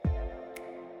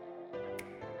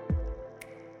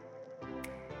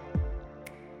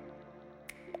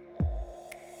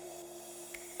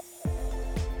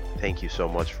Thank you so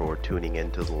much for tuning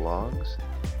into the logs.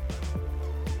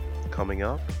 Coming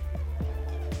up,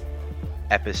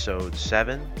 episode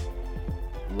 7,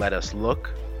 Let Us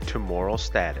Look to Moral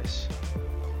Status.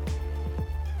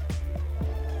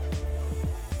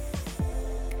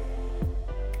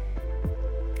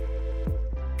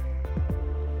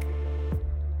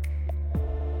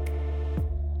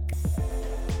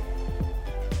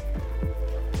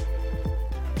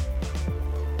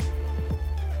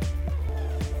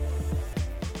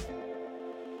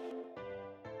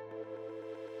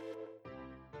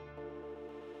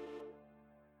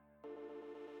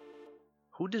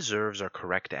 Who deserves our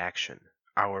correct action,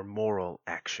 our moral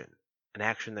action, an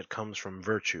action that comes from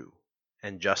virtue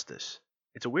and justice?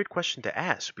 It's a weird question to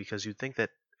ask because you'd think that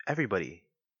everybody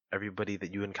that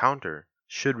you encounter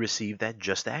should receive that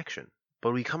just action.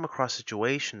 But we come across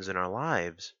situations in our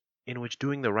lives in which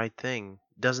doing the right thing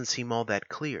doesn't seem all that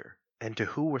clear. And to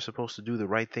who we're supposed to do the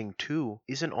right thing to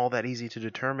isn't all that easy to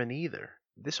determine either.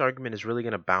 This argument is really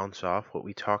going to bounce off what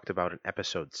we talked about in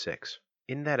episode 6.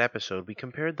 In that episode, we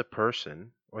compared the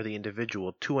person or the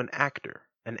individual to an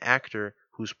actor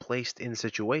who's placed in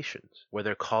situations where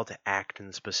they're called to act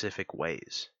in specific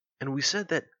ways. And we said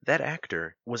that that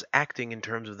actor was acting in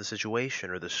terms of the situation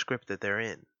or the script that they're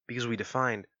in, because we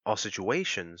defined all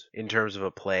situations in terms of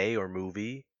a play or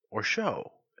movie or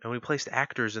show, and we placed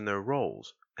actors in their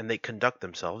roles, and they conduct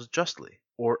themselves justly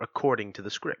or according to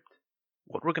the script.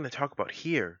 What we're going to talk about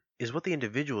here is what the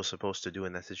individual is supposed to do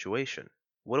in that situation.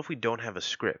 What if we don't have a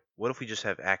script? What if we just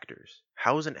have actors?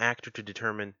 How is an actor to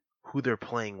determine who they're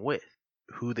playing with,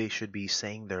 who they should be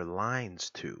saying their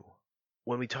lines to?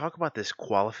 When we talk about this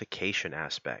qualification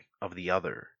aspect of the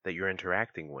other that you're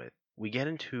interacting with, we get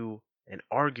into an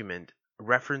argument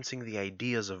referencing the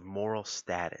ideas of moral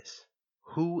status.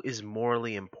 Who is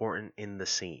morally important in the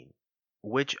scene?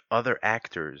 Which other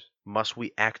actors must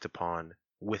we act upon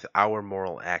with our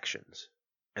moral actions?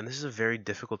 And this is a very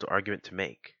difficult argument to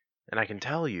make. And I can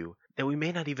tell you that we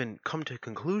may not even come to a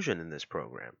conclusion in this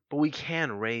program, but we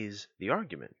can raise the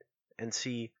argument and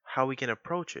see how we can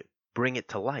approach it, bring it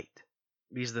to light.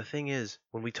 Because the thing is,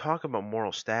 when we talk about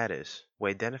moral status, we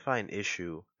identify an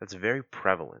issue that's very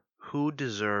prevalent. Who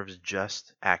deserves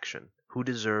just action? Who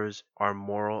deserves our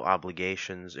moral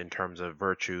obligations in terms of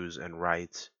virtues and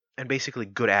rights, and basically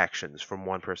good actions from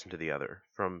one person to the other,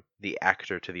 from the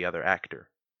actor to the other actor?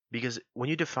 Because when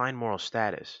you define moral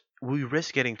status, we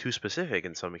risk getting too specific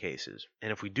in some cases.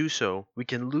 And if we do so, we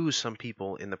can lose some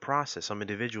people in the process, some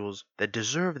individuals that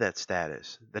deserve that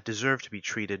status, that deserve to be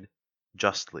treated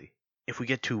justly. If we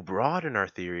get too broad in our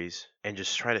theories and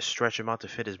just try to stretch them out to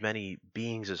fit as many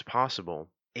beings as possible,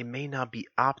 it may not be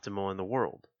optimal in the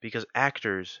world, because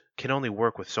actors can only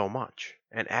work with so much,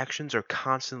 and actions are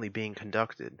constantly being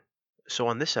conducted. So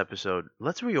on this episode,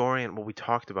 let's reorient what we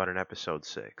talked about in episode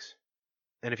 6.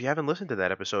 And if you haven't listened to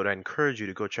that episode, I encourage you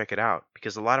to go check it out,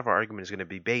 because a lot of our argument is going to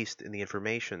be based in the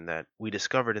information that we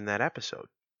discovered in that episode.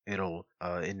 It'll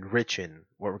enrich in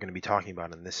what we're going to be talking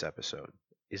about in this episode.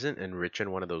 Isn't enrichen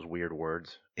one of those weird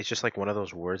words? It's just like one of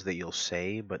those words that you'll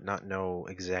say but not know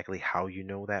exactly how you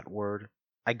know that word.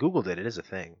 I googled it. It is a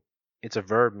thing. It's a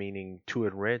verb meaning to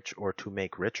enrich or to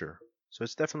make richer. So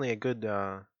it's definitely a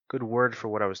good word for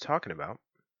what I was talking about.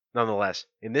 Nonetheless,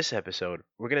 in this episode,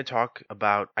 we're going to talk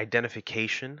about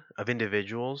identification of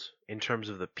individuals in terms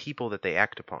of the people that they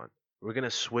act upon. We're going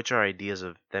to switch our ideas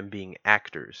of them being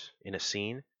actors in a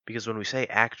scene, because when we say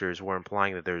actors, we're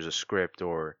implying that there's a script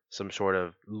or some sort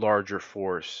of larger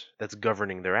force that's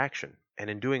governing their action. And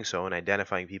in doing so, and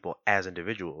identifying people as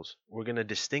individuals, we're going to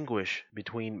distinguish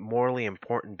between morally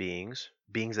important beings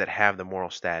that have the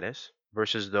moral status,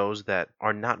 versus those that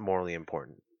are not morally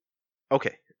important.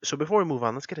 Okay, so before we move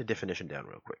on, let's get a definition down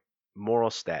real quick.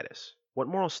 Moral status. What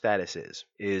moral status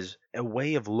is a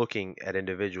way of looking at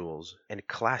individuals and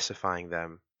classifying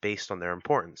them based on their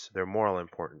importance, their moral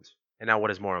importance. And now what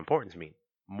does moral importance mean?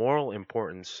 Moral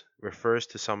importance refers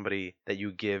to somebody that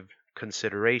you give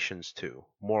considerations to,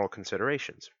 moral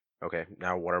considerations. Okay,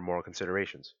 now what are moral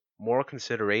considerations? Moral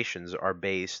considerations are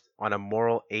based on a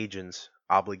moral agent's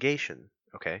obligation.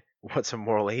 Okay, what's a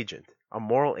moral agent? A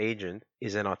moral agent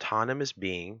is an autonomous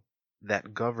being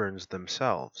that governs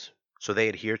themselves. So they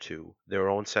adhere to their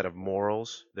own set of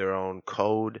morals, their own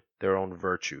code, their own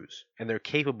virtues, and they're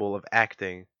capable of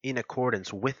acting in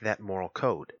accordance with that moral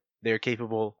code. They're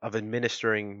capable of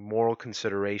administering moral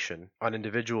consideration on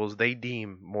individuals they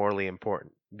deem morally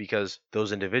important, because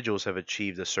those individuals have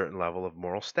achieved a certain level of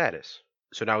moral status.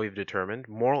 So now we've determined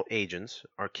moral agents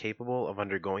are capable of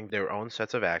undergoing their own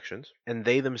sets of actions, and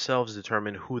they themselves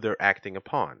determine who they're acting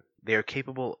upon. They are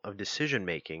capable of decision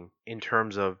making in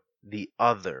terms of the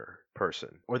other,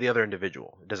 person or the other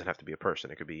individual. It doesn't have to be a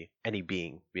person, it could be any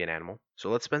being, be an animal. So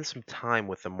let's spend some time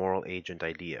with the moral agent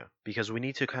idea because we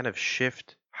need to kind of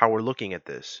shift how we're looking at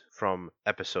this from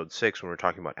episode 6 when we're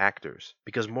talking about actors,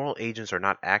 because moral agents are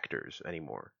not actors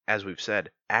anymore. As we've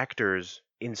said, actors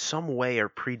in some way are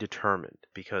predetermined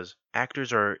because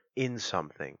actors are in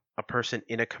something. A person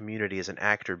in a community is an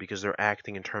actor because they're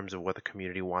acting in terms of what the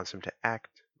community wants them to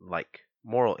act like.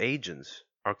 Moral agents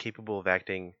are capable of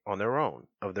acting on their own,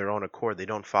 of their own accord. They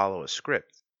don't follow a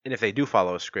script. And if they do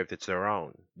follow a script, it's their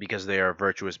own, because they are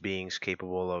virtuous beings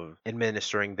capable of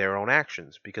administering their own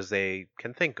actions, because they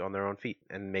can think on their own feet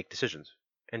and make decisions.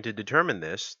 And to determine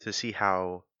this, to see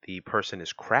how the person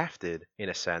is crafted, in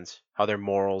a sense, how their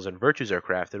morals and virtues are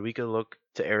crafted, we could look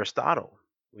to Aristotle.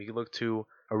 We could look to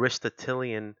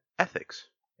Aristotelian ethics.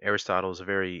 Aristotle is a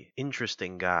very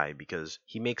interesting guy because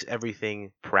he makes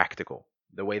everything practical.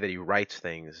 The way that he writes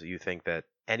things, you think that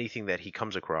anything that he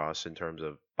comes across in terms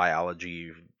of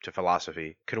biology to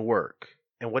philosophy can work.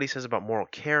 And what he says about moral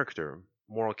character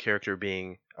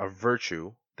being a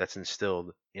virtue that's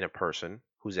instilled in a person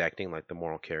who's acting like the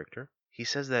moral character, he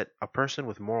says that a person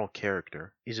with moral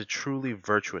character is a truly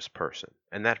virtuous person,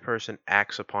 and that person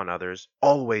acts upon others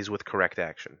always with correct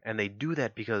action. And they do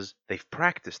that because they've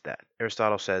practiced that.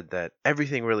 Aristotle said that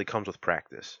everything really comes with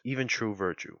practice, even true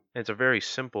virtue. And it's a very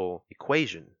simple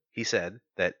equation. He said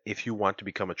that if you want to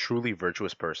become a truly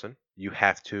virtuous person, you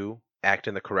have to act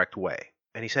in the correct way.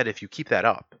 And he said if you keep that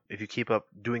up, if you keep up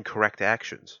doing correct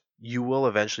actions, you will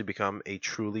eventually become a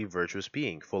truly virtuous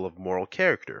being, full of moral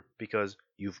character, because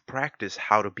you've practiced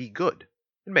how to be good.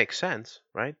 It makes sense,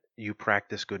 right? You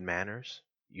practice good manners.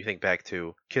 You think back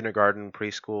to kindergarten,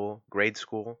 preschool, grade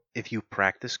school. If you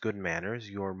practice good manners,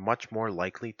 you're much more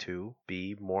likely to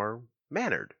be more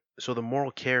mannered. So the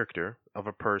moral character of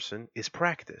a person is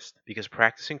practiced, because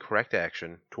practicing correct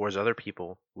action towards other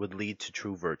people would lead to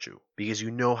true virtue, because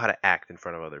you know how to act in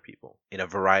front of other people in a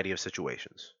variety of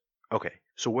situations. Okay,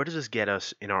 so where does this get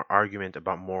us in our argument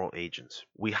about moral agents?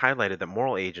 We highlighted that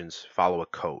moral agents follow a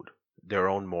code, their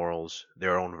own morals,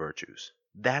 their own virtues.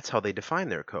 That's how they define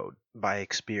their code, by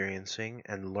experiencing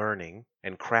and learning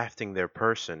and crafting their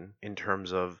person in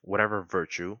terms of whatever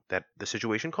virtue that the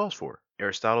situation calls for.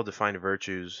 Aristotle defined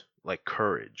virtues like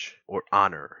courage or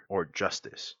honor or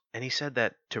justice. And he said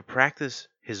that to practice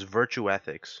his virtue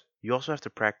ethics, you also have to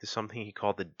practice something he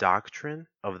called the doctrine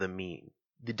of the mean.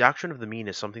 The doctrine of the mean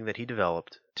is something that he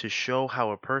developed to show how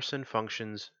a person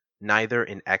functions neither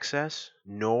in excess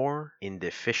nor in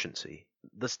deficiency.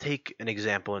 Let's take an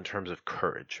example in terms of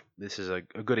courage. This is a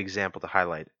good example to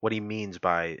highlight what he means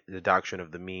by the doctrine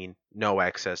of the mean, no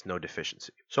excess, no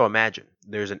deficiency. So imagine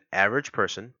there's an average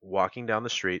person walking down the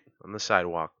street on the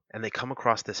sidewalk, and they come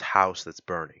across this house that's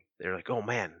burning. They're like, oh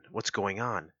man, what's going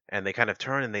on? And they kind of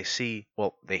turn and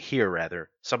they hear rather,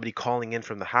 somebody calling in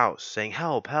from the house saying,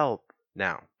 help, help.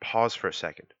 Now, pause for a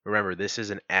second. Remember, this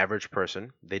is an average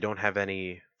person. They don't have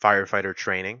any firefighter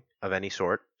training of any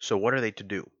sort. So what are they to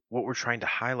do? What we're trying to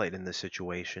highlight in this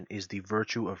situation is the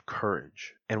virtue of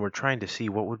courage. And we're trying to see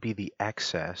what would be the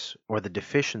excess or the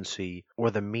deficiency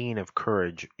or the mean of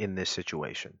courage in this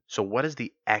situation. So what does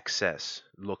the excess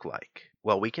look like?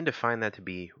 Well, we can define that to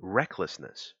be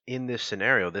recklessness. In this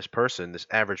scenario, this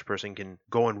average person, can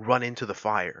go and run into the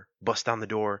fire, bust down the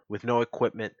door with no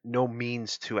equipment, no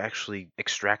means to actually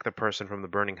extract the person from the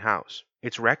burning house.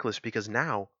 It's reckless because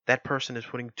now that person is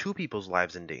putting two people's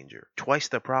lives in danger. Twice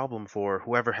the problem for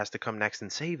whoever has to come next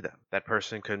and save them. That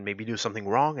person could maybe do something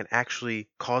wrong and actually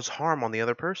cause harm on the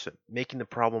other person, making the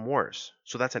problem worse.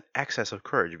 So that's an excess of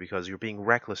courage because you're being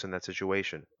reckless in that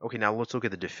situation. Okay, now let's look at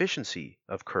the deficiency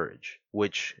of courage,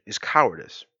 which is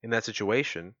cowardice. In that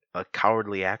situation, a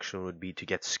cowardly action would be to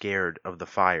get scared of the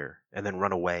fire and then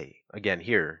run away. Again,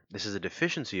 here, this is a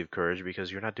deficiency of courage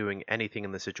because you're not doing anything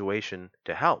in the situation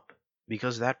to help,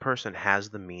 because that person has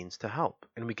the means to help.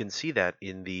 And we can see that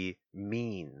in the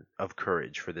mean of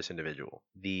courage for this individual.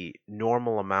 The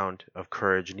normal amount of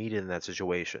courage needed in that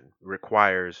situation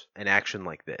requires an action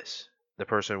like this. The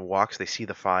person walks, they see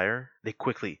the fire, they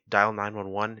quickly dial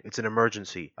 911. It's an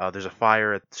emergency. There's a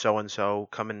fire at so-and-so.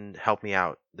 Come and help me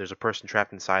out. There's a person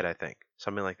trapped inside, I think.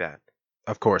 Something like that.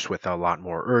 Of course, with a lot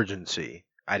more urgency.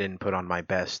 I didn't put on my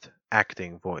best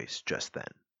acting voice just then.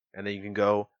 And then you can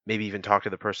go, maybe even talk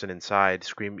to the person inside,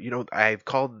 scream, I've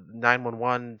called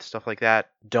 911, stuff like that.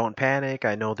 Don't panic.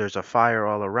 I know there's a fire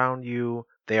all around you.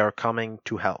 They are coming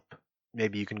to help.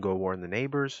 Maybe you can go warn the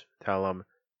neighbors, tell them,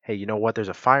 hey, you know what? There's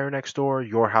a fire next door.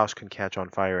 Your house can catch on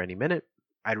fire any minute.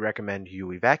 I'd recommend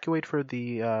you evacuate for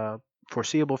the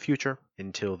foreseeable future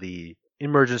until the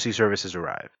emergency services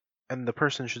arrive. And the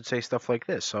person should say stuff like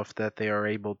this, stuff that they are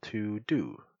able to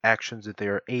do, actions that they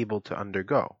are able to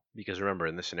undergo. Because remember,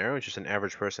 in this scenario, it's just an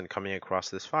average person coming across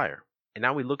this fire. And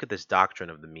now we look at this doctrine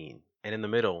of the mean. And in the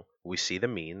middle, we see the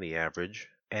mean, the average.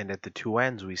 And at the two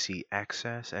ends, we see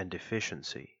excess and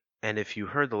deficiency. And if you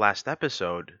heard the last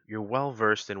episode, you're well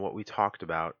versed in what we talked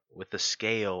about with the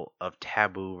scale of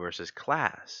taboo versus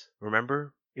class.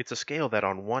 Remember? It's a scale that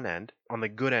on one end, on the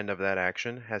good end of that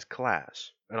action, has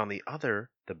class. And on the other,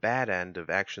 the bad end of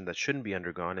action that shouldn't be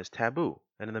undergone is taboo.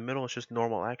 And in the middle, it's just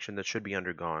normal action that should be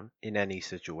undergone in any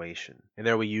situation. And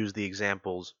there we use the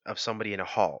examples of somebody in a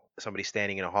hall, somebody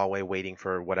standing in a hallway waiting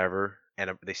for whatever,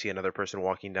 and they see another person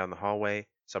walking down the hallway,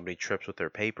 somebody trips with their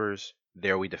papers.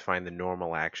 There we define the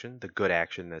normal action. The good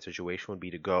action in that situation would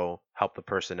be to go help the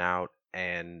person out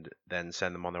and then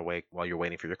send them on their way while you're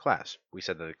waiting for your class. We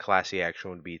said that the classy action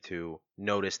would be to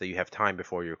notice that you have time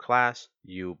before your class,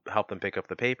 you help them pick up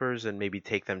the papers, and maybe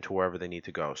take them to wherever they need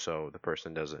to go so the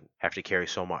person doesn't have to carry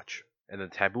so much. And the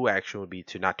taboo action would be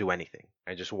to not do anything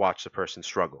and just watch the person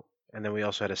struggle. And then we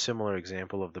also had a similar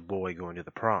example of the boy going to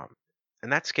the prom.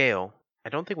 And that scale, I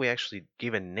don't think we actually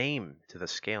gave a name to the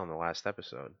scale in the last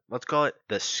episode. Let's call it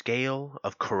the scale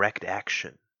of correct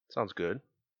action. Sounds good.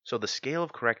 So the scale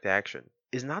of correct action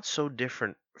is not so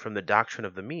different from the doctrine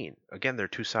of the mean. Again, they're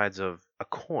two sides of a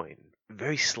coin.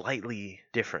 Very slightly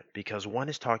different because one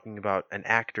is talking about an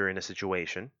actor in a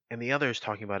situation and the other is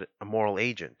talking about a moral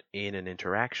agent in an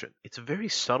interaction. It's a very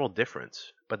subtle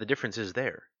difference, but the difference is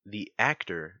there. The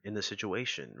actor in the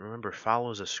situation, remember,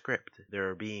 follows a script.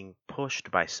 They're being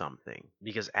pushed by something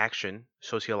because action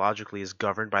sociologically is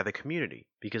governed by the community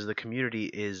because the community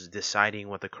is deciding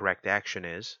what the correct action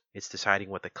is. It's deciding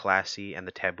what the classy and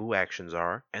the taboo actions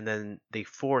are, and then they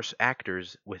force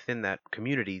actors within that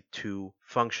community to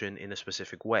function in a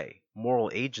specific way.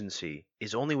 Moral agency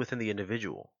is only within the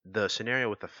individual. The scenario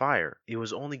with the fire, it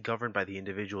was only governed by the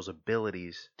individual's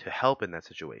abilities to help in that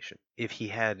situation. If he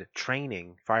had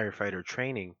training, firefighter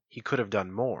training, he could have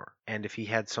done more. And if he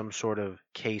had some sort of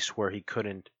case where he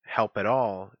couldn't help at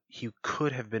all, he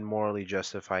could have been morally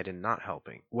justified in not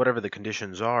helping. Whatever the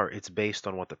conditions are, it's based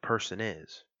on what the person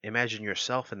is. Imagine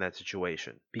yourself in that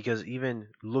situation, because even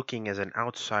looking as an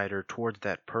outsider towards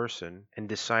that person and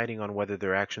deciding on whether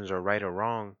their actions are right or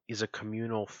wrong is a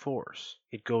communal force.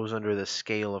 It goes under the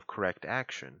scale of correct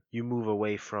action. You move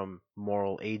away from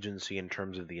moral agency in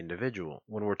terms of the individual.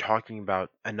 When we're talking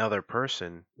about another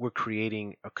person, we're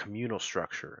creating a communal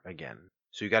structure again.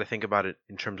 So you got to think about it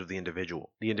in terms of the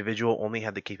individual. The individual only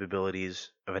had the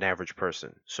capabilities of an average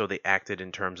person. So they acted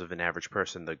in terms of an average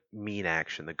person, the mean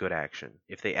action, the good action.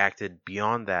 If they acted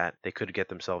beyond that, they could get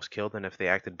themselves killed. And if they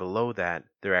acted below that,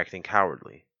 they're acting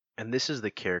cowardly. And this is the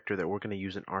character that we're going to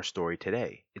use in our story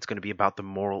today. It's going to be about the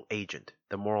moral agent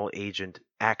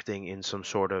acting in some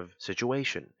sort of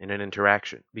situation, in an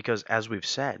interaction. Because as we've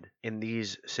said, in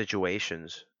these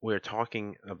situations, we're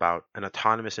talking about an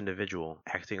autonomous individual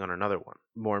acting on another one.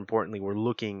 More importantly, we're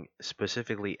looking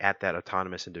specifically at that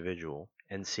autonomous individual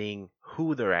and seeing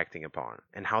who they're acting upon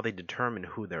and how they determine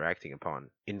who they're acting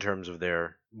upon in terms of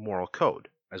their moral code,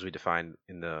 as we define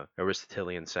in the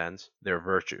Aristotelian sense, their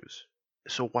virtues.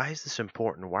 So why is this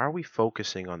important? Why are we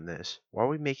focusing on this? Why are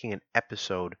we making an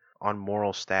episode on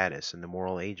moral status and the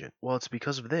moral agent? Well, it's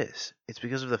because of this. It's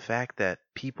because of the fact that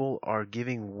people are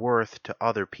giving worth to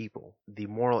other people. The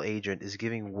moral agent is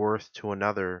giving worth to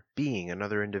another being,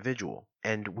 another individual.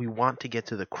 And we want to get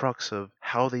to the crux of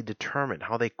how they determine,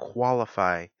 how they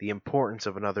qualify the importance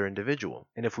of another individual.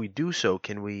 And if we do so,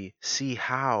 can we see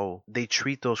how they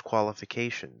treat those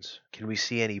qualifications? Can we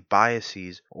see any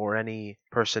biases or any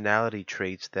personality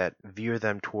traits that veer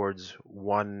them towards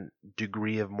one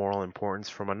degree of moral importance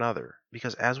from another?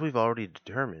 Because as we've already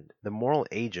determined, the moral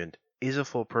agent is a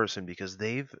full person because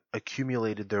they've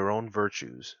accumulated their own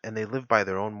virtues and they live by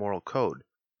their own moral code.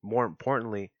 More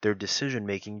importantly, they're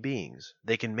decision-making beings.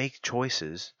 They can make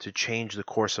choices to change the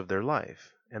course of their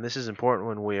life. And this is important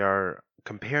when we are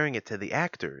comparing it to the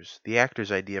actor's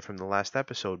idea from the last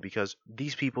episode, because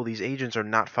these people, these agents, are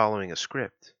not following a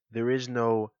script. There is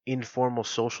no informal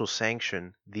social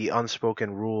sanction, the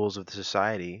unspoken rules of the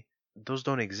society. Those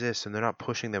don't exist, and they're not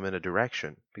pushing them in a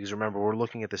direction. Because remember, we're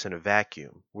looking at this in a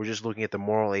vacuum. We're just looking at the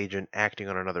moral agent acting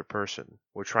on another person.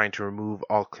 We're trying to remove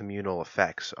all communal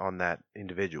effects on that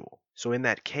individual. So in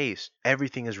that case,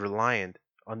 everything is reliant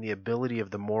on the ability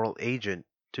of the moral agent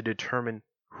to determine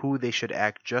who they should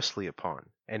act justly upon,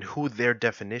 and who their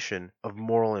definition of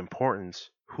moral importance,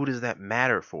 who does that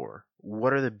matter for?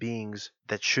 What are the beings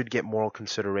that should get moral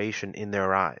consideration in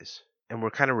their eyes? And we're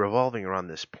kind of revolving around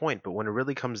this point, but when it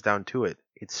really comes down to it,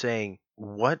 it's saying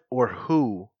what or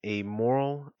who a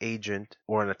moral agent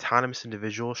or an autonomous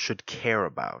individual should care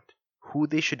about. Who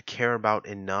they should care about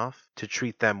enough to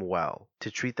treat them well,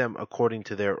 to treat them according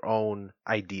to their own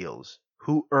ideals.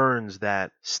 Who earns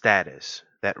that status,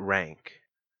 that rank?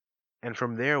 And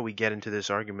from there, we get into this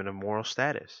argument of moral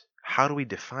status. How do we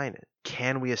define it?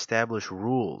 Can we establish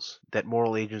rules that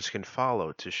moral agents can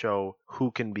follow to show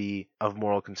who can be of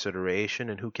moral consideration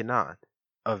and who cannot?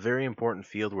 A very important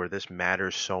field where this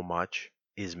matters so much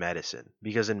is medicine.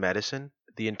 Because in medicine,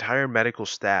 the entire medical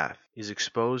staff is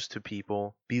exposed to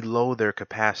people below their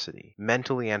capacity,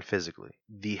 mentally and physically.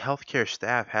 The healthcare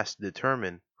staff has to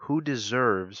determine who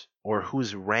deserves or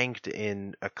who's ranked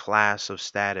in a class of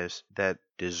status that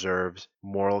deserves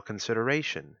moral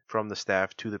consideration from the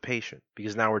staff to the patient.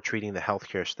 Because now we're treating the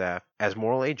healthcare staff as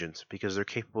moral agents because they're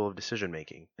capable of decision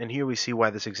making. And here we see why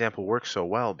this example works so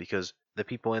well, because the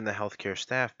people in the healthcare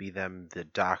staff, be them the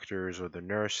doctors or the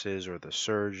nurses or the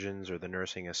surgeons or the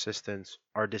nursing assistants,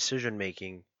 are decision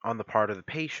making on the part of the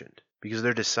patient because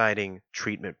they're deciding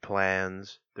treatment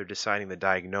plans, they're deciding the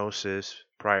diagnosis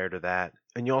prior to that.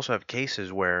 And you also have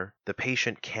cases where the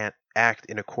patient can't act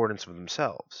in accordance with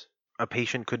themselves. A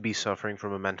patient could be suffering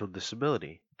from a mental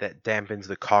disability that dampens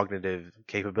the cognitive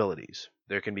capabilities.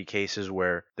 There can be cases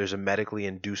where there's a medically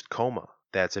induced coma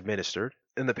that's administered,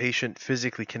 and the patient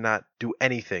physically cannot do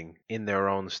anything in their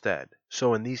own stead.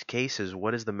 So in these cases,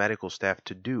 what is the medical staff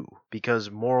to do?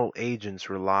 Because moral agents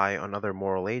rely on other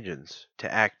moral agents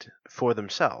to act for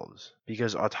themselves.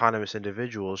 Because autonomous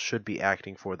individuals should be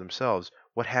acting for themselves.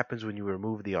 What happens when you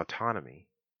remove the autonomy?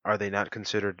 Are they not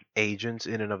considered agents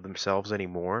in and of themselves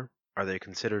anymore? Are they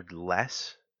considered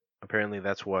less? Apparently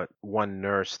that's what one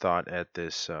nurse thought at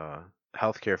this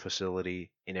healthcare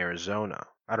facility in Arizona.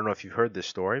 I don't know if you've heard this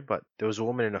story, but there was a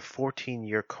woman in a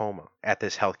 14-year coma at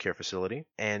this healthcare facility,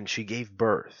 and she gave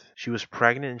birth. She was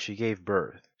pregnant and she gave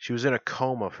birth. She was in a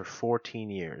coma for 14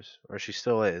 years, or she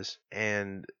still is,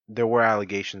 and there were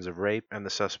allegations of rape, and the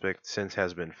suspect since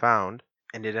has been found.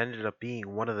 And it ended up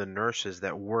being one of the nurses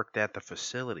that worked at the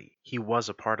facility. He was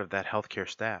a part of that healthcare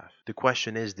staff. The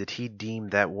question is, did he deem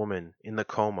that woman in the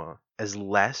coma as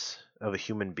less of a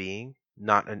human being,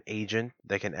 not an agent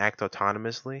that can act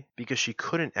autonomously? Because she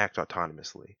couldn't act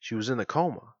autonomously. She was in the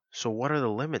coma. So what are the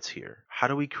limits here? How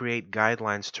do we create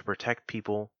guidelines to protect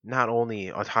people, not only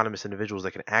autonomous individuals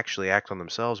that can actually act on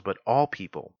themselves, but all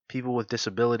people, people with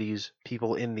disabilities,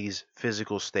 people in these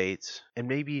physical states, and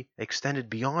maybe extended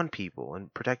beyond people,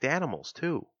 and protect animals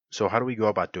too? So how do we go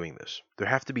about doing this? There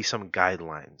have to be some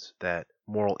guidelines that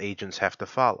moral agents have to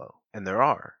follow, and there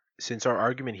are. Since our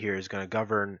argument here is going to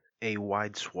govern a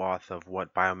wide swath of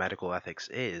what biomedical ethics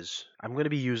is, I'm going to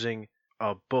be using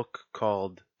a book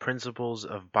called Principles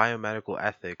of Biomedical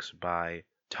Ethics by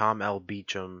Tom L.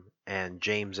 Beecham and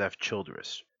James F.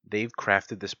 Childress. They've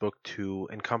crafted this book to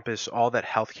encompass all that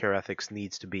healthcare ethics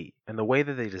needs to be. And the way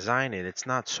that they design it, it's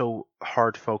not so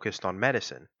hard focused on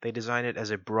medicine. They design it as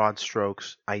a broad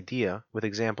strokes idea with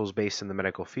examples based in the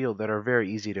medical field that are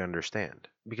very easy to understand.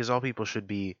 Because all people should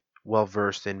be well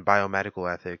versed in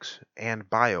biomedical ethics and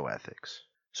bioethics.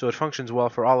 So it functions well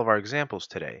for all of our examples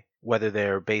today, whether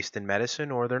they're based in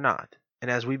medicine or they're not. And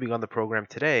as we begin the program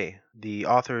today, the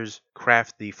authors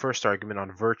craft the first argument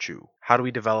on virtue. How do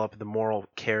we develop the moral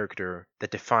character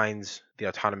that defines the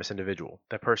autonomous individual,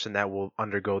 the person that will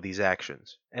undergo these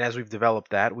actions? And as we've developed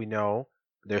that, we know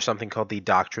there's something called the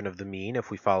doctrine of the mean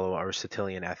if we follow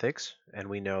Aristotelian ethics, and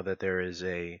we know that there is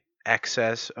a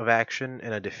excess of action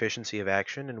and a deficiency of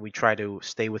action, and we try to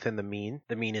stay within the mean.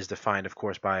 The mean is defined, of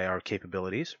course, by our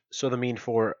capabilities. So the mean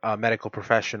for a medical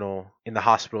professional in the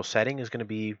hospital setting is going to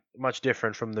be much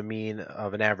different from the mean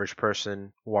of an average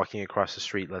person walking across the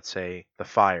street, let's say the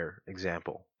fire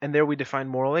example. And there we define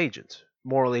moral agents.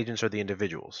 Moral agents are the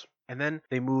individuals. And then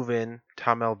they move in,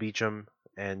 Tom L. Beecham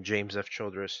and James F.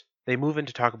 Childress, they move in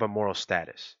to talk about moral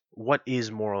status. What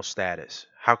is moral status?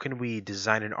 How can we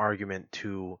design an argument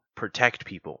to protect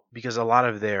people? Because a lot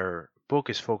of their book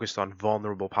is focused on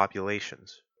vulnerable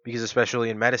populations. Because especially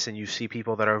in medicine, you see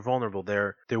people that are vulnerable.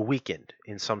 They're weakened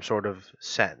in some sort of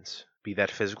sense, be that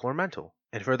physical or mental.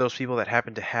 And for those people that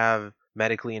happen to have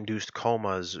medically induced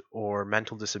comas or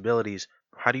mental disabilities,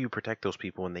 how do you protect those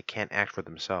people when they can't act for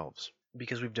themselves?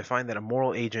 Because we've defined that a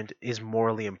moral agent is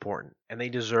morally important, and they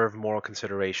deserve moral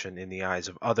consideration in the eyes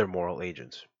of other moral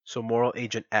agents. So moral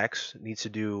agent X needs to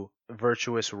do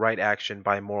virtuous right action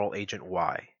by moral agent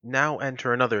Y. Now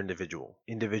enter another individual,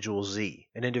 individual Z.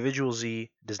 An individual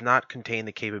Z does not contain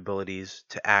the capabilities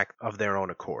to act of their own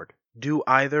accord. Do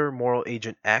either moral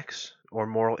agent X or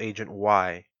moral agent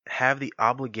Y have the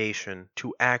obligation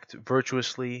to act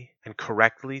virtuously and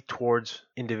correctly towards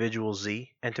individual Z?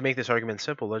 And to make this argument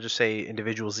simple, let's just say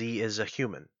individual Z is a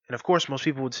human. And of course, most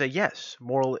people would say yes,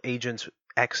 moral agents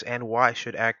X and Y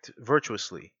should act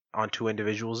virtuously onto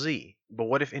individual Z. But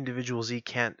what if individual Z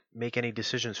can't make any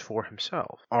decisions for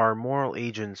himself? Are moral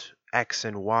agents X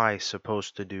and Y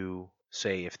supposed to do,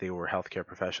 say if they were healthcare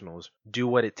professionals, do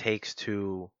what it takes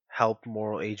to help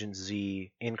moral agent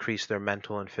Z increase their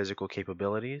mental and physical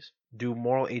capabilities? Do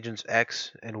moral agents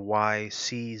X and Y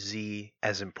see Z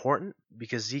as important?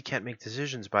 Because Z can't make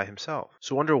decisions by himself.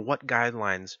 So under what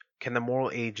guidelines can the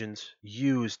moral agents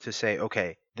use to say,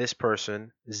 okay, this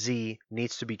person, Z,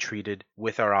 needs to be treated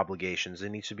with our obligations. They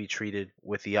need to be treated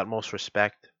with the utmost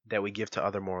respect that we give to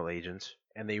other moral agents,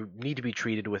 and they need to be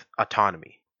treated with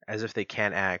autonomy, as if they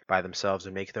can act by themselves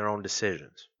and make their own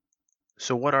decisions.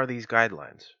 So what are these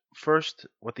guidelines? First,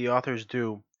 what the authors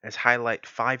do is highlight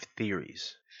 5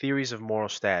 theories of moral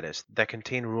status that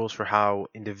contain rules for how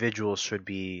individuals should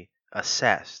be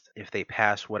assessed. If they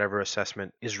pass whatever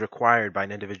assessment is required by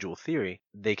an individual theory,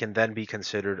 they can then be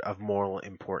considered of moral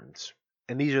importance.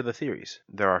 And these are the theories.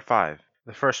 There are 5.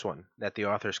 The first one that the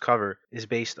authors cover is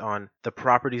based on the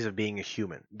properties of being a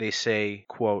human. They say,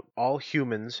 quote, all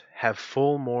humans have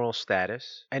full moral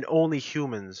status, and only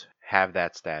humans have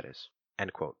that status,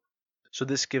 end quote. So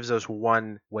this gives us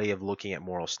one way of looking at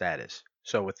moral status.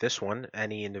 So with this one,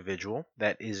 any individual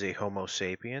that is a Homo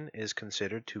sapien is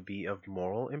considered to be of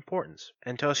moral importance.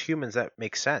 And to us humans, that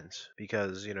makes sense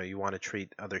because, you want to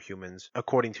treat other humans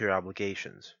according to your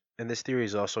obligations. And this theory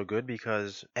is also good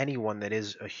because anyone that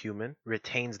is a human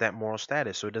retains that moral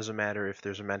status. So it doesn't matter if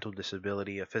there's a mental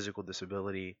disability, a physical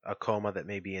disability, a coma that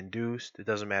may be induced. It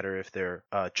doesn't matter if they're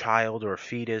a child or a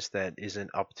fetus that isn't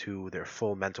up to their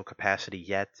full mental capacity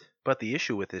yet. But the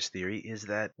issue with this theory is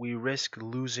that we risk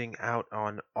losing out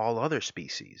on all other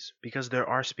species because there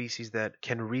are species that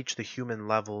can reach the human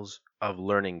levels of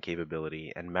learning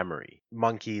capability and memory.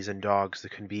 Monkeys and dogs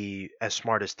that can be as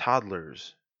smart as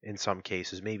toddlers in some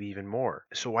cases, maybe even more.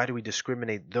 So why do we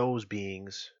discriminate those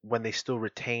beings when they still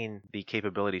retain the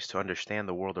capabilities to understand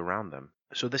the world around them?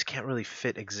 So this can't really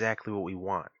fit exactly what we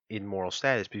want in moral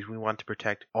status because we want to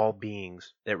protect all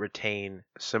beings that retain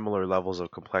similar levels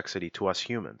of complexity to us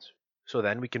humans. So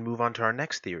then we can move on to our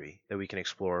next theory that we can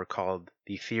explore called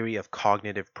the theory of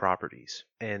cognitive properties.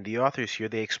 And the authors here,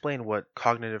 they explain what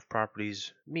cognitive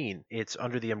properties mean. It's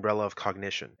under the umbrella of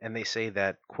cognition. And they say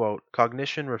that, quote,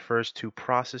 cognition refers to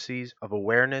processes of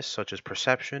awareness such as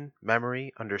perception,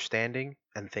 memory, understanding,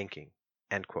 and thinking,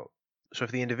 end quote. So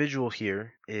if the individual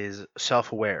here is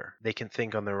self-aware, they can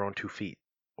think on their own 2 feet,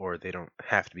 or they don't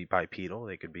have to be bipedal,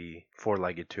 they could be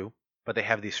 4-legged too. But they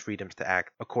have these freedoms to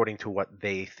act according to what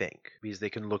they think, because they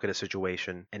can look at a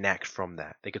situation and act from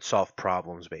that. They could solve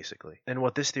problems, basically. And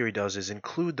what this theory does is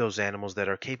include those animals that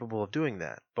are capable of doing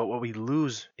that. But what we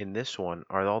lose in this one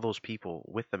are all those people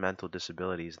with the mental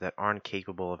disabilities that aren't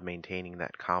capable of maintaining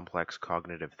that complex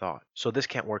cognitive thought. So this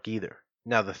can't work either.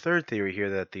 Now, the third theory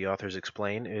here that the authors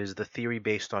explain is the theory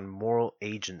based on moral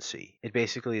agency. It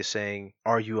basically is saying,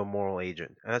 are you a moral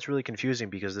agent? And that's really confusing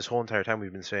because this whole entire time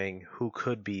we've been saying who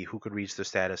could reach the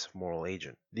status of moral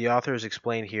agent. The authors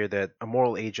explain here that a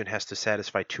moral agent has to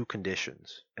satisfy 2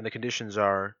 conditions. And the conditions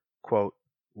are, quote,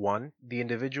 1. The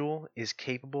individual is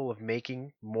capable of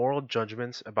making moral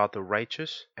judgments about the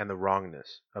righteous and the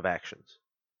wrongness of actions.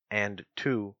 And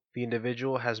 2. The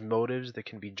individual has motives that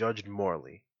can be judged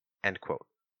morally. End quote.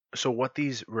 So what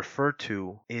these refer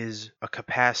to is a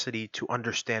capacity to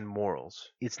understand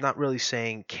morals. It's not really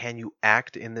saying, can you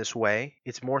act in this way?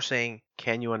 It's more saying,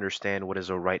 can you understand what is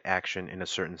a right action in a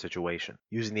certain situation?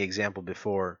 Using the example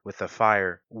before with the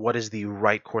fire, what is the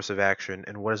right course of action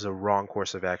and what is the wrong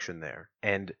course of action there?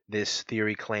 And this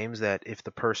theory claims that if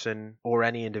the person or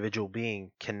any individual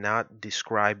being cannot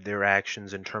describe their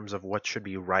actions in terms of what should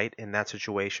be right in that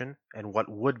situation and what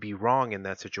would be wrong in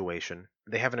that situation,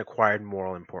 they haven't acquired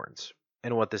moral importance.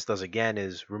 And what this does again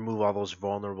is remove all those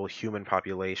vulnerable human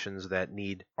populations that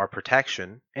need our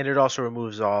protection, and it also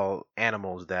removes all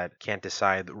animals that can't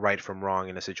decide right from wrong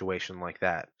in a situation like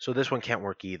that. So this one can't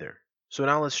work either. So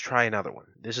now let's try another one.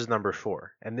 This is number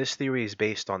 4, and this theory is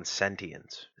based on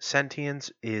sentience.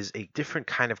 Sentience is a different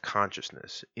kind of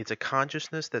consciousness. It's a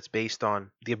consciousness that's based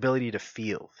on the ability to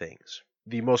feel things.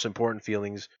 The most important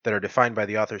feelings that are defined by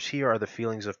the authors here are the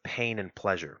feelings of pain and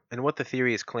pleasure. And what the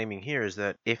theory is claiming here is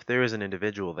that if there is an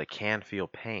individual that can feel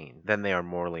pain, then they are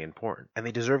morally important. And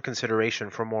they deserve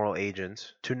consideration from moral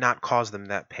agents to not cause them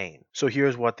that pain. So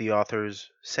here's what the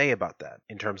authors say about that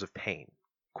in terms of pain.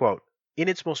 Quote, in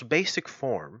its most basic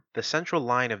form, the central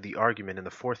line of the argument in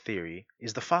the 4th theory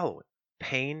is the following.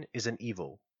 Pain is an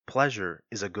evil, pleasure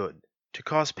is a good. To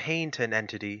cause pain to an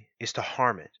entity is to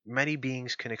harm it. Many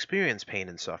beings can experience pain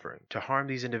and suffering. To harm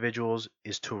these individuals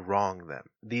is to wrong them.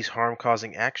 These harm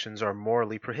causing actions are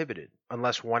morally prohibited,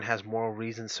 unless one has moral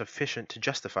reasons sufficient to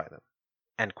justify them.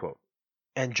 End quote.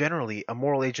 And generally, a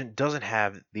moral agent doesn't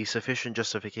have the sufficient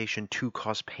justification to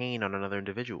cause pain on another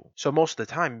individual. So most of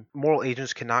the time, moral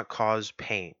agents cannot cause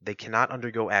pain. They cannot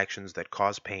undergo actions that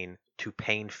cause pain to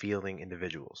pain-feeling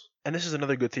individuals. And this is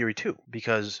another good theory too,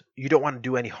 because you don't want to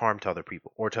do any harm to other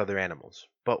people or to other animals.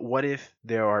 But what if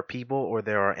there are people or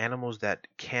there are animals that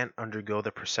can't undergo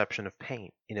the perception of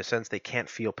pain? In a sense, they can't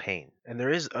feel pain. And there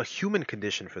is a human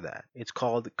condition for that. It's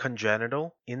called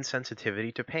congenital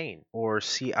insensitivity to pain, or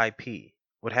CIP.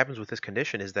 What happens with this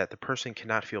condition is that the person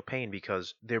cannot feel pain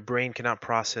because their brain cannot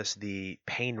process the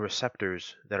pain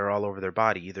receptors that are all over their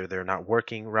body. Either they're not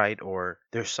working right or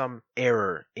there's some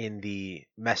error in the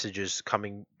messages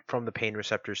coming from the pain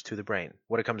receptors to the brain.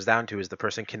 What it comes down to is the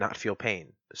person cannot feel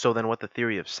pain. So then what the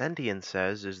theory of sentience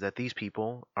says is that these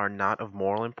people are not of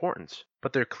moral importance.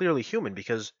 But they're clearly human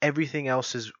because everything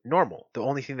else is normal. The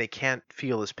only thing they can't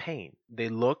feel is pain. They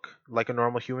look like a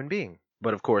normal human being.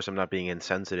 But of course, I'm not being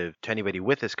insensitive to anybody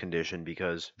with this condition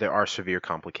because there are severe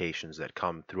complications that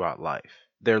come throughout life.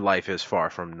 Their life is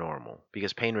far from normal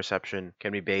because pain reception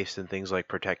can be based in things like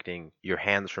protecting your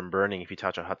hands from burning if you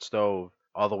touch a hot stove,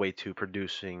 all the way to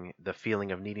producing the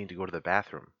feeling of needing to go to the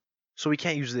bathroom. So we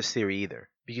can't use this theory either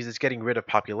because it's getting rid of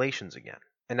populations again.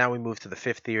 And now we move to the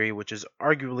fifth theory, which is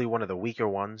arguably one of the weaker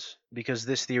ones, because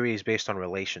this theory is based on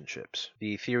relationships.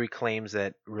 The theory claims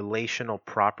that relational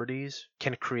properties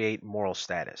can create moral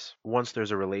status. Once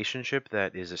there's a relationship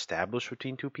that is established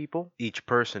between two people, each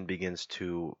person begins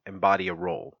to embody a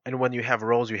role. And when you have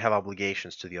roles, you have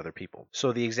obligations to the other people.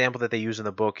 So the example that they use in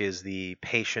the book is the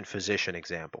patient-physician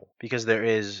example, because there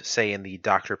is, say, in the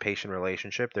doctor-patient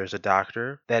relationship, there's a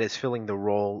doctor that is filling the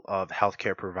role of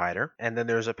healthcare provider, and then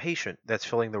there's a patient that's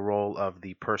filling the role of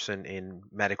the person in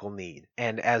medical need.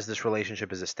 And as this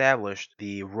relationship is established,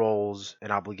 the roles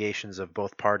and obligations of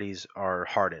both parties are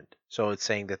hardened. So it's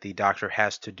saying that the doctor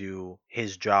has to do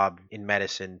his job in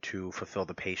medicine to fulfill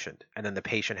the patient. And then the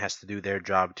patient has to do their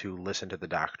job to listen to the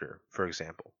doctor, for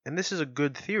example. And this is a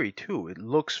good theory too. It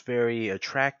looks very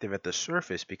attractive at the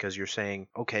surface because you're saying,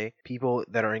 okay, people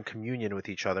that are in communion with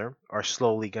each other are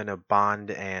slowly going to bond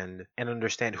and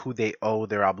understand who they owe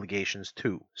their obligations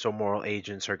to. So moral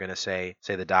agents are going to say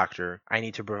the doctor, I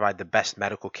need to provide the best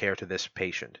medical care to this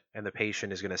patient. And the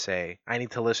patient is going to say, I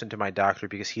need to listen to my doctor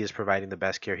because he is providing the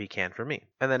best care he can for me.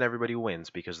 And then everybody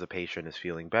wins because the patient is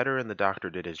feeling better and the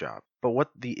doctor did his job. But what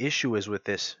the issue is with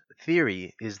this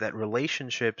theory is that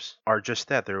relationships are just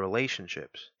that, they're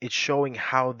relationships. It's showing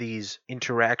how these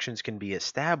interactions can be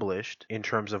established in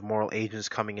terms of moral agents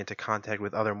coming into contact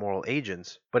with other moral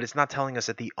agents, but it's not telling us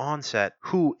at the onset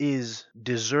who is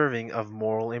deserving of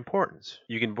moral importance.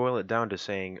 You can boil it down to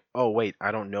saying, oh wait,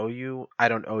 I don't know you, I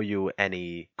don't owe you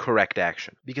any correct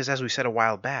action. Because as we said a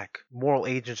while back, moral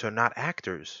agents are not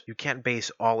actors. You can't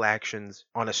base all actions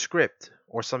on a script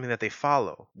or something that they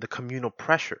follow, the communal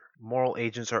pressure. Moral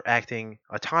agents are acting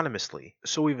autonomously.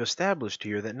 So we've established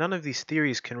here that none of these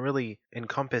theories can really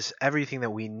encompass everything that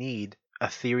we need a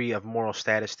theory of moral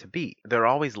status to be. They're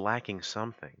always lacking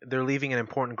something. They're leaving an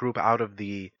important group out of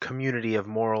the community of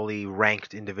morally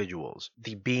ranked individuals,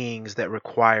 the beings that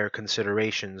require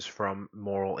considerations from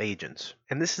moral agents.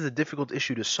 And this is a difficult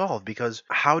issue to solve because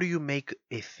how do you make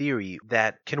a theory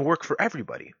that can work for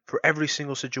everybody, for every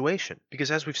single situation?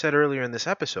 Because as we've said earlier in this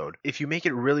episode, if you make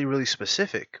it really, really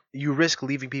specific, you risk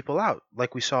leaving people out,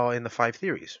 like we saw in the 5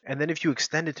 theories. And then if you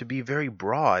extend it to be very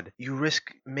broad, you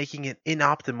risk making it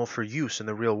inoptimal for use in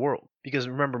the real world. Because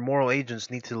remember, moral agents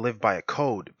need to live by a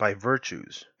code, by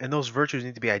virtues, and those virtues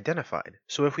need to be identified.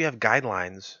 So if we have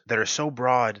guidelines that are so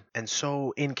broad and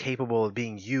so incapable of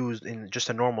being used in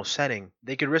just a normal setting,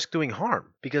 they could risk doing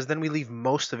harm, because then we leave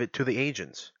most of it to the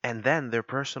agents. And then their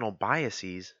personal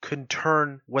biases could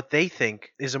turn what they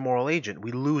think is a moral agent.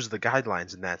 We lose the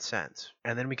guidelines in that sense.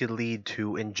 And then we could lead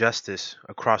to injustice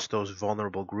across those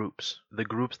vulnerable groups, the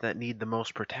groups that need the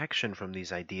most protection from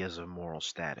these ideas of moral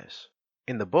status.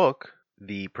 In the book,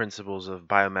 The Principles of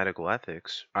Biomedical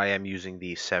Ethics, I am using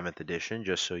the 7th edition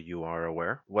just so you are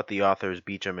aware. What the authors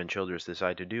Beecham and Childress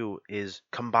decide to do is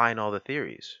combine all the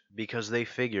theories because they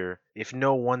figure if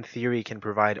no one theory can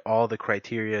provide all the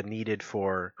criteria needed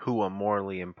for who a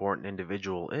morally important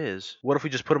individual is, what if we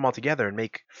just put them all together and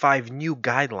make 5 new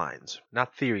guidelines,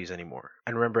 not theories anymore?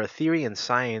 And remember, a theory in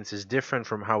science is different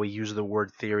from how we use the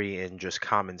word theory in just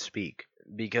common speak.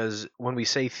 because when we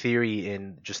say theory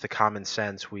in just the common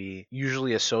sense, we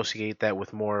usually associate that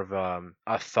with more of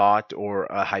a thought or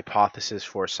a hypothesis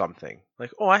for something.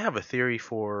 Like, oh, I have a theory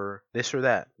for this or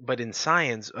that. But in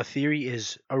science, a theory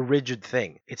is a rigid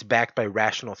thing. It's backed by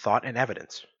rational thought and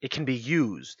evidence. It can be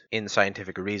used in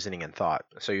scientific reasoning and thought.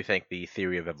 So you think the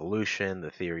theory of evolution, the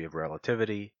theory of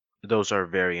relativity, those are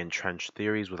very entrenched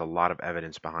theories with a lot of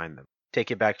evidence behind them.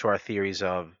 Take it back to our theories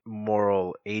of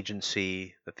moral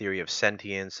agency, the theory of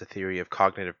sentience, the theory of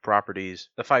cognitive properties,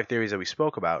 the 5 theories that we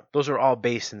spoke about. Those are all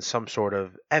based in some sort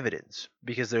of evidence,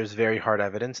 because there's very hard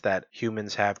evidence that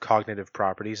humans have cognitive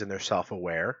properties and they're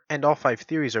self-aware, and all 5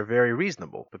 theories are very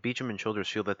reasonable. But Beecham and Childress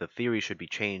feel that the theory should be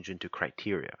changed into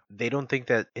criteria. They don't think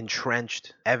that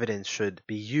entrenched evidence should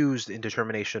be used in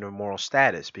determination of moral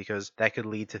status, because that could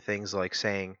lead to things like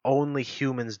saying only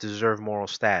humans deserve moral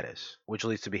status, which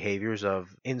leads to behaviors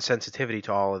of insensitivity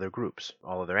to all other groups,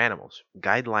 all other animals.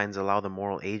 Guidelines allow the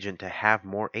moral agent to have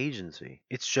more agency.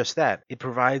 It's just that. It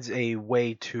provides a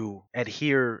way to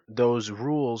adhere those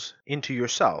rules into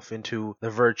yourself, into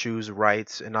the virtues,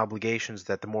 rights, and obligations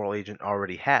that the moral agent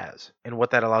already has. And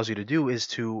what that allows you to do is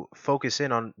to focus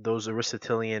in on those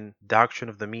Aristotelian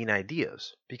doctrine of the mean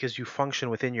ideas, because you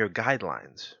function within your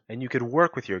guidelines, and you could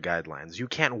work with your guidelines. You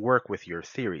can't work with your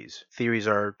theories. Theories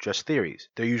are just theories.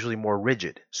 They're usually more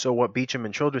rigid. So what Beecham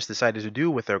and Childress decided to do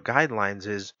with their guidelines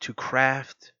is to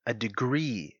craft a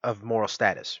degree of moral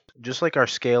status. Just like our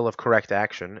scale of correct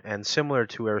action, and similar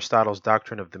to Aristotle's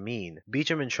doctrine of the mean,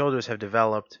 Beecham and Childress have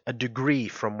developed a degree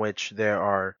from which there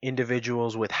are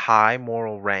individuals with high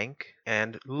moral rank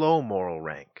and low moral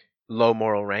rank. Low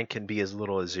moral rank can be as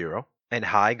little as 0. And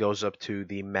high goes up to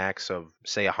the max of,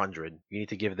 say, 100. You need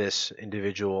to give this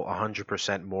individual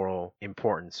 100% moral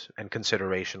importance and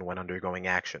consideration when undergoing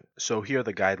action. So here are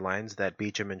the guidelines that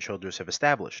Beecham and Childress have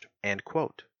established. And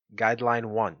quote, Guideline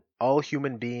 1. All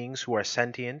human beings who are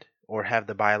sentient or have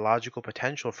the biological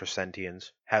potential for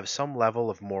sentience have some level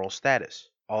of moral status.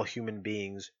 All human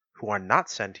beings who are not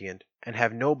sentient and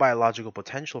have no biological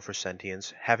potential for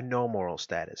sentience have no moral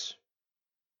status.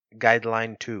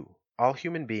 Guideline 2. All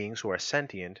human beings who are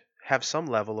sentient have some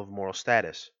level of moral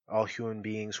status. All human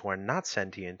beings who are not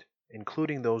sentient,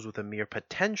 including those with a mere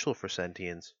potential for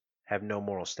sentience, have no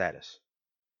moral status.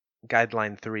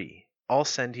 Guideline 3. All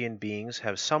sentient beings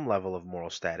have some level of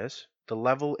moral status. The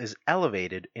level is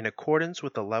elevated in accordance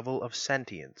with the level of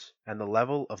sentience and the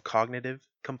level of cognitive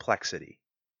complexity.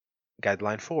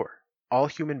 Guideline 4. All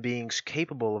human beings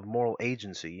capable of moral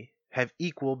agency have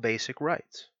equal basic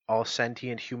rights. All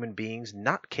sentient human beings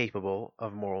not capable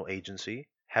of moral agency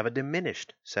have a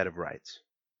diminished set of rights.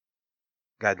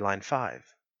 Guideline 5.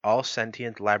 All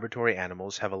sentient laboratory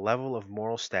animals have a level of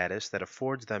moral status that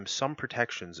affords them some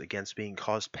protections against being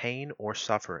caused pain or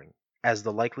suffering. As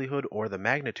the likelihood or the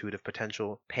magnitude of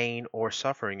potential pain or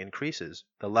suffering increases,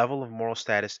 the level of moral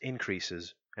status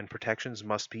increases, and protections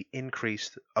must be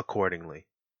increased accordingly.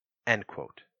 End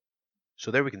quote.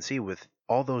 So there we can see with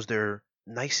all those, they're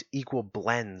nice equal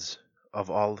blends of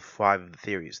all 5 of the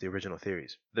theories, the original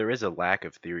theories. There is a lack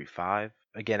of theory 5.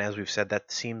 Again, as we've said,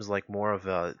 that seems like more of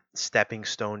a stepping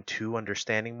stone to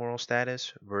understanding moral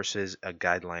status versus a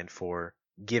guideline for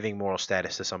giving moral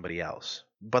status to somebody else.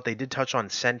 But they did touch on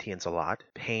sentience a lot,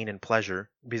 pain and pleasure,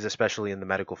 because especially in the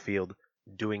medical field,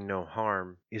 doing no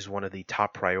harm is one of the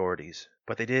top priorities.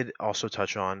 But they did also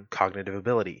touch on cognitive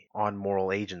ability, on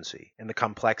moral agency, and the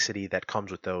complexity that comes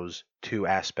with those 2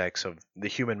 aspects of the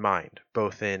human mind,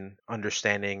 both in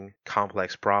understanding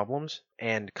complex problems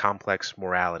and complex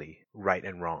morality, right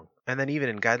and wrong. And then even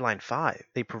in Guideline 5,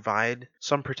 they provide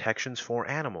some protections for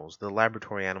animals, the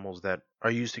laboratory animals that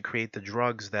are used to create the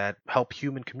drugs that help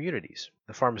human communities,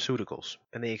 the pharmaceuticals.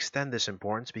 And they extend this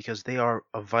importance because they are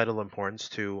of vital importance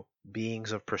to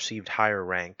beings of perceived higher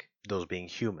rank, those being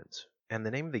humans. And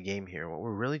the name of the game here, what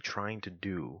we're really trying to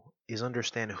do is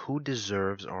understand who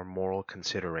deserves our moral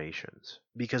considerations.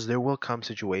 Because there will come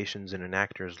situations in an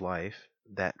actor's life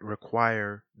that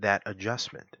require that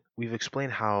adjustment. We've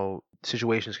explained how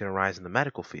situations can arise in the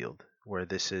medical field where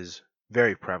this is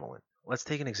very prevalent. Let's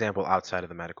take an example outside of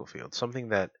the medical field, something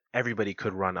that everybody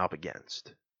could run up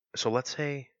against. So let's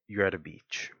say you're at a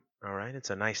beach. All right, it's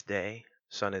a nice day.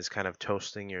 Sun is kind of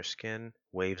toasting your skin,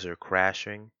 waves are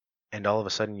crashing, and all of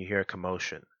a sudden you hear a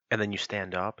commotion. And then you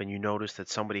stand up and you notice that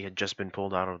somebody had just been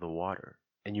pulled out of the water.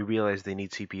 And you realize they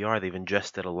need CPR, they've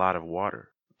ingested a lot of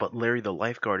water. But Larry the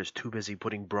lifeguard is too busy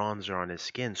putting bronzer on his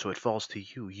skin, so it falls to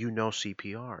you. You know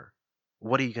CPR.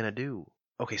 What are you going to do?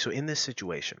 Okay, so in this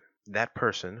situation, that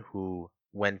person who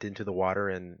went into the water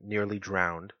and nearly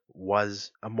drowned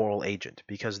was a moral agent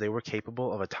because they were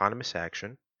capable of autonomous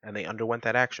action and they underwent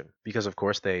that action because, of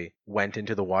course, they went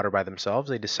into the water by themselves.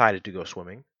 They decided to go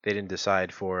swimming. They didn't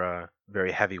decide for a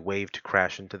very heavy wave to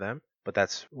crash into them, but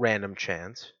that's random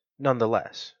chance.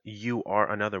 Nonetheless, you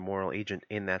are another moral agent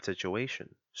in that situation.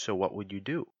 So what would you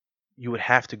do? You would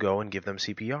have to go and give them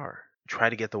CPR. Try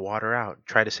to get the water out.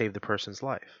 Try to save the person's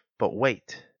life. But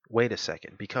wait a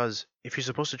second, because if you're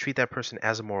supposed to treat that person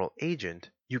as a moral agent,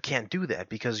 you can't do that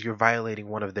because you're violating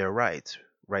one of their rights.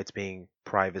 Rights being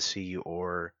privacy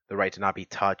or the right to not be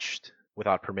touched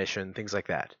without permission, things like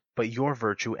that. But your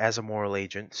virtue as a moral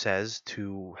agent says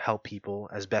to help people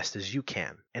as best as you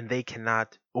can. And they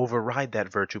cannot override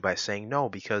that virtue by saying no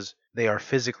because they are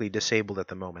physically disabled at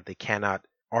the moment. They cannot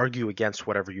argue against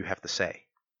whatever you have to say.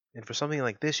 And for something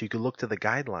like this, you could look to the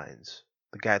guidelines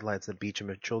that Beecham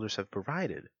and Childress have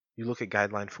provided. You look at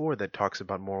Guideline 4 that talks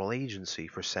about moral agency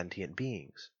for sentient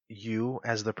beings. You,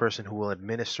 as the person who will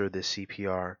administer this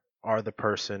CPR, are the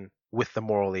person with the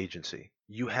moral agency.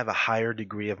 You have a higher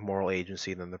degree of moral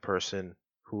agency than the person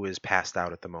who is passed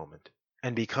out at the moment.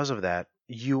 And because of that,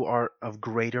 you are of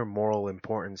greater moral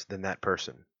importance than that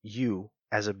person. You,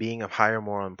 as a being of higher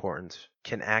moral importance,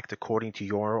 can act according to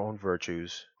your own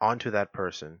virtues onto that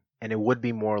person, and it would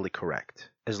be morally correct.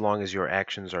 As long as your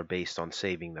actions are based on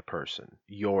saving the person,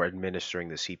 your administering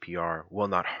the CPR will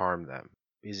not harm them.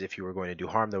 Because if you were going to do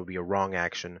harm, that would be a wrong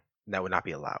action, and that would not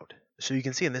be allowed. So you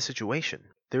can see in this situation,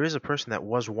 there is a person that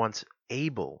was once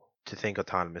able to think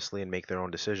autonomously and make their own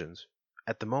decisions.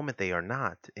 At the moment, they are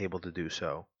not able to do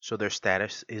so, so their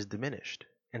status is diminished.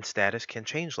 And status can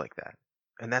change like that.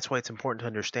 And that's why it's important to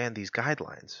understand these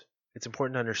guidelines. It's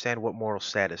important to understand what moral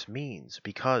status means,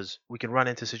 because we can run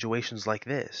into situations like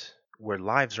this, where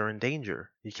lives are in danger.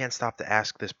 You can't stop to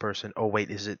ask this person, oh wait,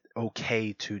 is it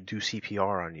okay to do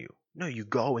CPR on you? No, you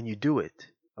go and you do it.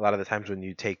 A lot of the times when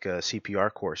you take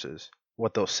CPR courses,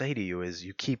 what they'll say to you is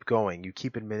you keep going, you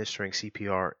keep administering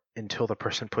CPR until the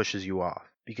person pushes you off.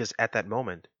 Because at that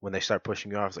moment, when they start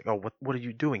pushing you off, it's like, oh, what are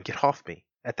you doing? Get off me.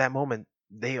 At that moment,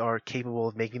 they are capable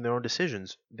of making their own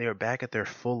decisions. They are back at their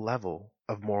full level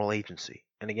of moral agency.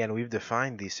 And again, we've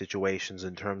defined these situations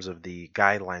in terms of the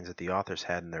guidelines that the authors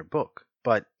had in their book.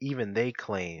 But even they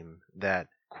claim that,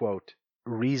 quote,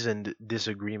 reasoned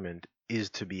disagreement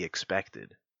is to be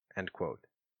expected, end quote.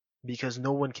 Because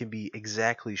no one can be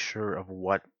exactly sure of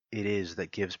what it is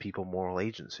that gives people moral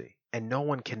agency. And no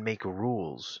one can make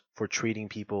rules for treating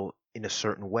people in a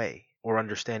certain way or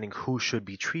understanding who should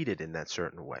be treated in that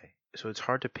certain way. So it's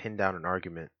hard to pin down an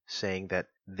argument saying that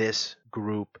this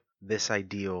group, this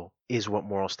ideal, is what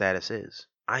moral status is.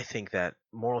 I think that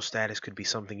moral status could be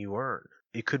something you earn.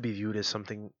 It could be viewed as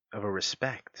something of a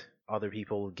respect. Other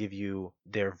people give you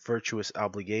their virtuous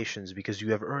obligations because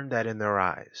you have earned that in their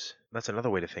eyes. That's another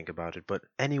way to think about it, but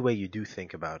any way you do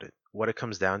think about it, what it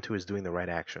comes down to is doing the right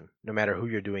action. No matter who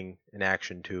you're doing an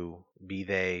action to, be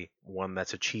they one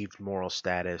that's achieved moral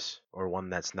status or one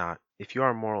that's not. If you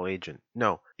are a moral agent,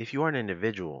 if you are an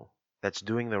individual that's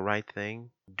doing the right thing,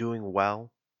 doing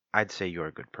well, I'd say you're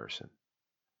a good person.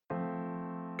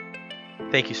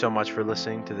 Thank you so much for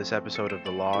listening to this episode of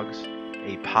The Logs,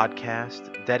 a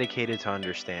podcast dedicated to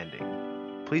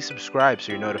understanding. Please subscribe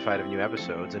so you're notified of new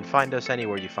episodes and find us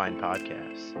anywhere you find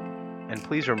podcasts. And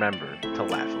please remember to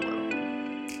laugh a little.